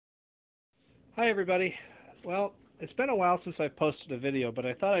Hi everybody. Well, it's been a while since I posted a video, but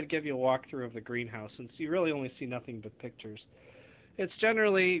I thought I'd give you a walkthrough of the greenhouse since you really only see nothing but pictures. It's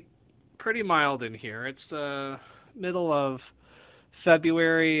generally pretty mild in here. It's middle of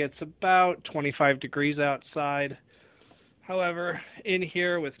February. It's about 25 degrees outside. However, in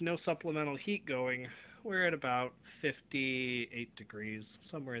here with no supplemental heat going, we're at about 58 degrees,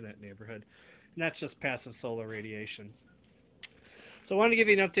 somewhere in that neighborhood. And that's just passive solar radiation. So I want to give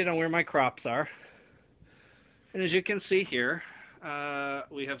you an update on where my crops are. And as you can see here,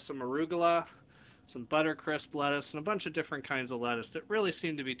 we have some arugula, some buttercrisp lettuce, and a bunch of different kinds of lettuce that really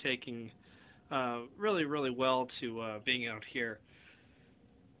seem to be taking really well to being out here.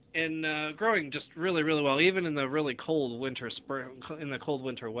 And growing just really well, even in the really cold winter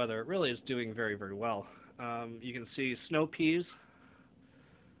weather. It really is doing very well. You can see snow peas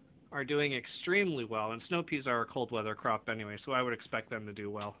are doing extremely well, and snow peas are a cold weather crop anyway, so I would expect them to do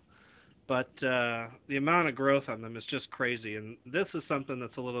well. But the amount of growth on them is just crazy, and this is something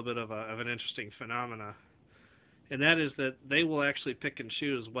that's a little bit of an interesting phenomena, and that is that they will actually pick and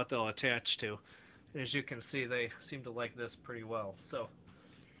choose what they'll attach to. As you can see, they seem to like this pretty well. So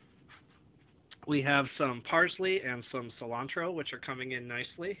we have some parsley and some cilantro, which are coming in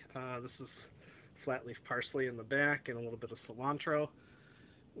nicely. This is flat leaf parsley in the back and a little bit of cilantro.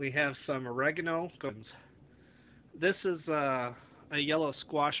 We have some oregano. This is a yellow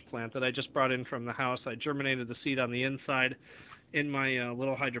squash plant that I just brought in from the house. I germinated the seed on the inside in my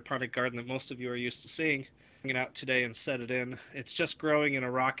little hydroponic garden that most of you are used to seeing. I'm going it out today and set it in. It's just growing in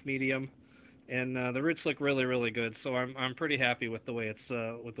a rock medium, and the roots look really good. So I'm pretty happy with the way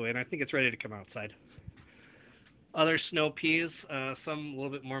and I think it's ready to come outside. Other snow peas, some a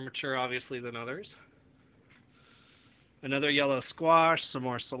little bit more mature obviously than others. Another yellow squash, some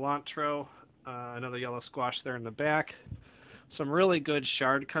more cilantro, another yellow squash there in the back. Some really good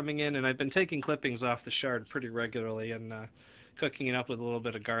chard coming in, and I've been taking clippings off the chard pretty regularly and cooking it up with a little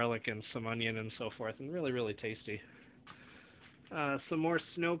bit of garlic and some onion and so forth, and really tasty. Some more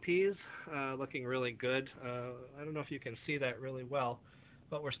snow peas, looking really good. I don't know if you can see that really well,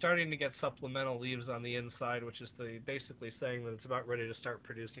 but we're starting to get supplemental leaves on the inside, which is basically saying that it's about ready to start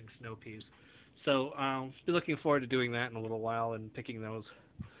producing snow peas. So I'll be looking forward to doing that in a little while and picking those.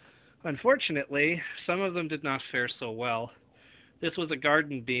 Unfortunately, some of them did not fare so well. This was a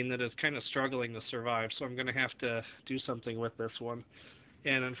garden bean that is kind of struggling to survive, so I'm going to have to do something with this one.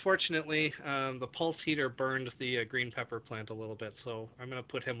 And unfortunately, the pulse heater burned the green pepper plant a little bit, so I'm going to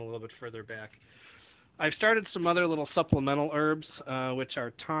put him a little bit further back. I've started some other little supplemental herbs, which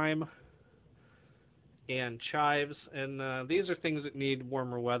are thyme and chives, and these are things that need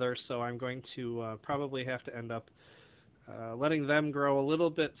warmer weather, so I'm going to probably have to end up letting them grow a little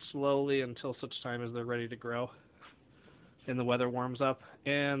bit slowly until such time as they're ready to grow and the weather warms up.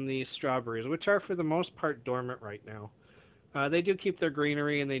 And the strawberries, which are for the most part dormant right now. They do keep their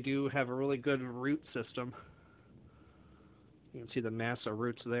greenery, and they do have a really good root system. You can see the mass of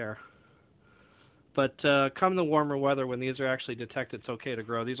roots there. But come the warmer weather, when these are actually detected it's okay to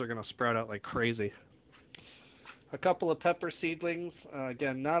grow, these are going to sprout out like crazy. A couple of pepper seedlings.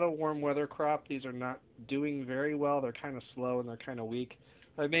 Again, not a warm weather crop. These are not doing very well. They're kind of slow and they're kind of weak.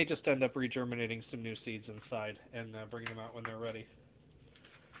 I may just end up regerminating some new seeds inside and bringing them out when they're ready.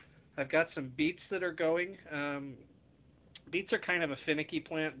 I've got some beets that are going. Beets are kind of a finicky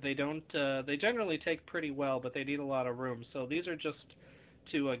plant. They generally take pretty well, but they need a lot of room. So these are just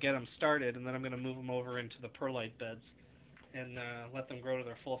to get them started, and then I'm going to move them over into the perlite beds and let them grow to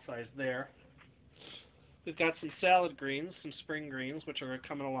their full size there. We've got some salad greens, some spring greens, which are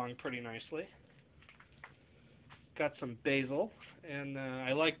coming along pretty nicely. Got some basil, and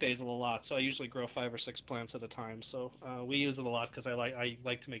I like basil a lot, so I usually grow 5 or 6 plants at a time. So we use it a lot because I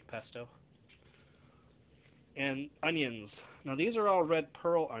like to make pesto. And onions. Now these are all red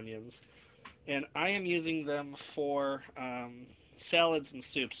pearl onions, and I am using them for salads and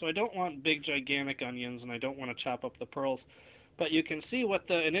soups. So I don't want big gigantic onions, and I don't want to chop up the pearls. But you can see what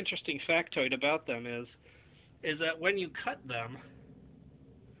an interesting factoid about them is that when you cut them,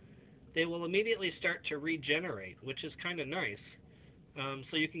 they will immediately start to regenerate, which is kind of nice.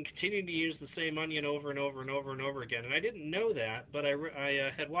 So you can continue to use the same onion over and over again. And I didn't know that, but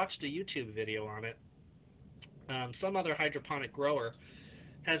I had watched a YouTube video on it. Some other hydroponic grower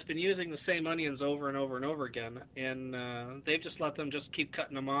has been using the same onions over and over again, and they've just let them just keep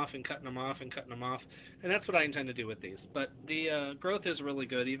cutting them off and cutting them off and cutting them off. And that's what I intend to do with these. But the growth is really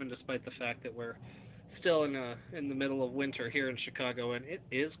good, even despite the fact that we're still in the middle of winter here in Chicago, and it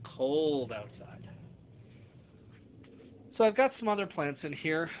is cold outside. So I've got some other plants in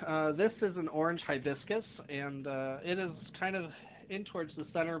here. This is an orange hibiscus, and it is kind of in towards the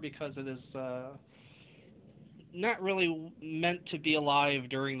center because it is not really meant to be alive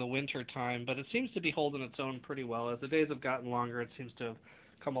during the winter time, but it seems to be holding its own pretty well. As the days have gotten longer, it seems to have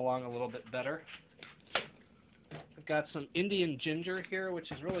come along a little bit better. I've got some Indian ginger here,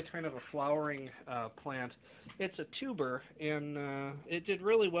 which is really kind of a flowering plant. It's a tuber, and it did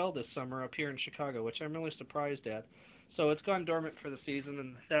really well this summer up here in Chicago, which I'm really surprised at. So it's gone dormant for the season,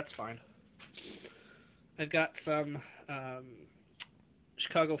 and that's fine. I've got some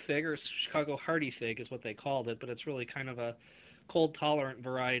Chicago fig, or Chicago hardy fig is what they called it, but it's really kind of a cold-tolerant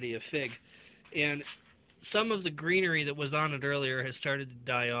variety of fig. And some of the greenery that was on it earlier has started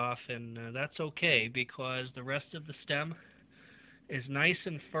to die off, and that's okay because the rest of the stem is nice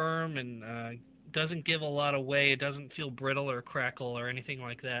and firm and doesn't give a lot away. It doesn't feel brittle or crackle or anything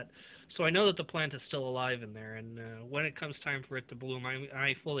like that. So I know that the plant is still alive in there, and when it comes time for it to bloom,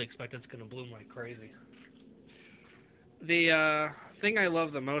 I fully expect it's going to bloom like crazy. The thing I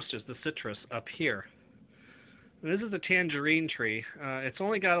love the most is the citrus up here. This is a tangerine tree. It's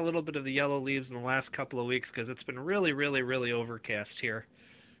only got a little bit of the yellow leaves in the last couple of weeks because it's been really, really, really overcast here.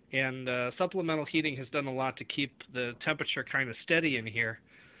 And supplemental heating has done a lot to keep the temperature kind of steady in here.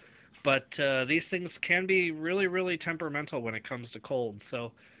 But these things can be really, really temperamental when it comes to cold.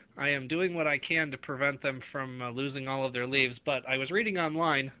 So I am doing what I can to prevent them from losing all of their leaves. But I was reading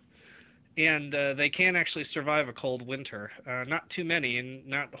online, and they can actually survive a cold winter. Not too many and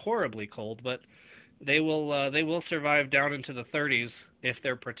not horribly cold, but they will survive down into the 30s if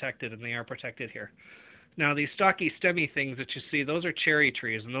they're protected, and they are protected here. Now, these stocky, stemmy things that you see, those are cherry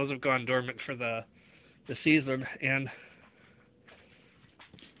trees, and those have gone dormant for the season. And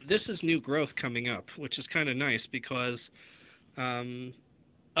this is new growth coming up, which is kind of nice because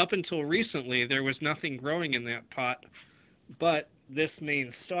up until recently, there was nothing growing in that pot but this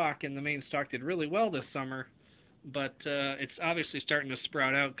main stalk, and the main stalk did really well this summer, but it's obviously starting to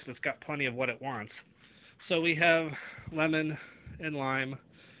sprout out because it's got plenty of what it wants. So we have lemon and lime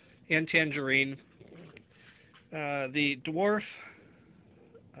and tangerine. The dwarf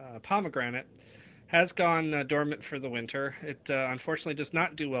pomegranate has gone dormant for the winter. It unfortunately does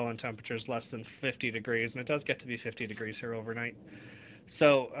not do well in temperatures less than 50 degrees, and it does get to be 50 degrees here overnight.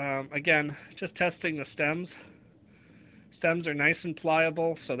 So again, just testing the stems. Stems are nice and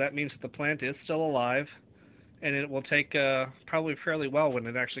pliable, so that means that the plant is still alive, and it will take probably fairly well when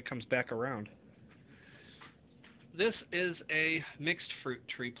it actually comes back around. This is a mixed fruit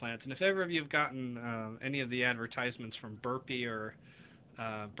tree plant, and if ever you've gotten any of the advertisements from Burpee or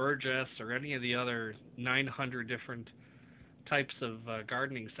Burgess or any of the other 900 different types of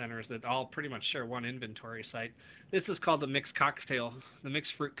gardening centers that all pretty much share one inventory site, this is called the mixed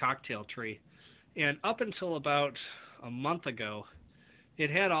fruit cocktail tree. And up until about a month ago, it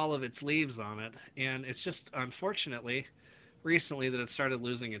had all of its leaves on it, and it's just unfortunately recently that it started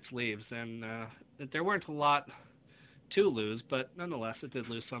losing its leaves, and there weren't a lot to lose, but nonetheless it did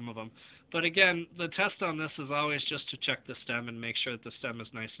lose some of them. But again, the test on this is always just to check the stem and make sure that the stem is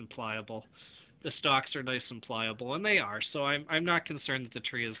nice and pliable. The stalks are nice and pliable, and they are, so I'm not concerned that the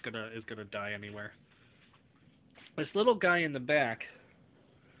tree is gonna die anywhere. This little guy in the back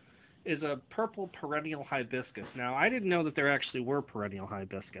is a purple perennial hibiscus. Now, I didn't know that there actually were perennial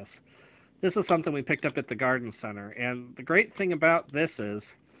hibiscus. This is something we picked up at the garden center, and the great thing about this is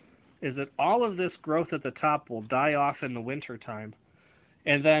that all of this growth at the top will die off in the winter time,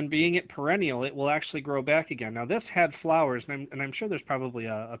 and then being it perennial, it will actually grow back again. Now, this had flowers, and I'm sure there's probably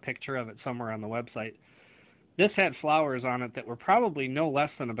a picture of it somewhere on the website. This had flowers on it that were probably no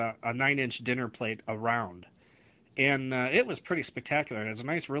less than about a 9-inch dinner plate around. And it was pretty spectacular. It has a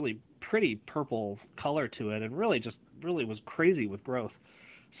nice, really pretty purple color to it, and really was crazy with growth.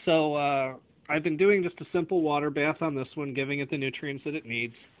 So I've been doing just a simple water bath on this one, giving it the nutrients that it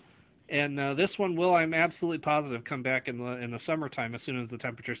needs. And this one will, I'm absolutely positive, come back in the summertime as soon as the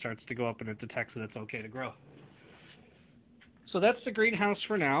temperature starts to go up and it detects that it's okay to grow. So that's the greenhouse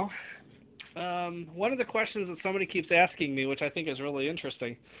for now. One of the questions that somebody keeps asking me, which I think is really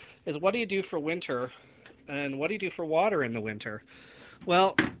interesting, is what do you do for winter? And what do you do for water in the winter?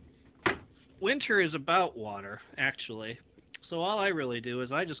 Well, winter is about water, actually. So all I really do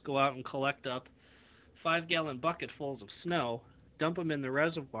is I just go out and collect up 5-gallon bucketfuls of snow, dump them in the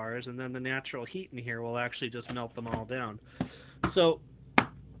reservoirs, and then the natural heat in here will actually just melt them all down. So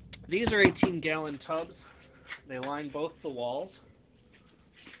these are 18-gallon tubs. They line both the walls.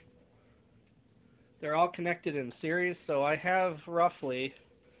 They're all connected in series, so I have roughly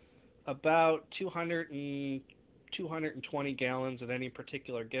about 220 gallons at any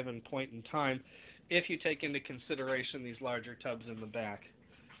particular given point in time if you take into consideration these larger tubs in the back.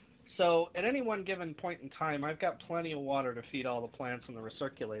 So at any one given point in time, I've got plenty of water to feed all the plants in the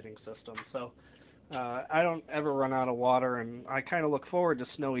recirculating system. So I don't ever run out of water, and I kind of look forward to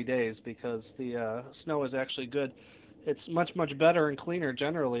snowy days because the snow is actually good. It's much, much better and cleaner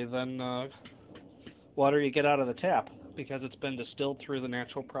generally than water you get out of the tap because it's been distilled through the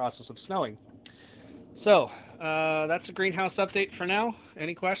natural process of snowing. So that's a greenhouse update for now.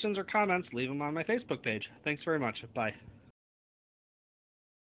 Any questions or comments, leave them on my Facebook page. Thanks very much. Bye.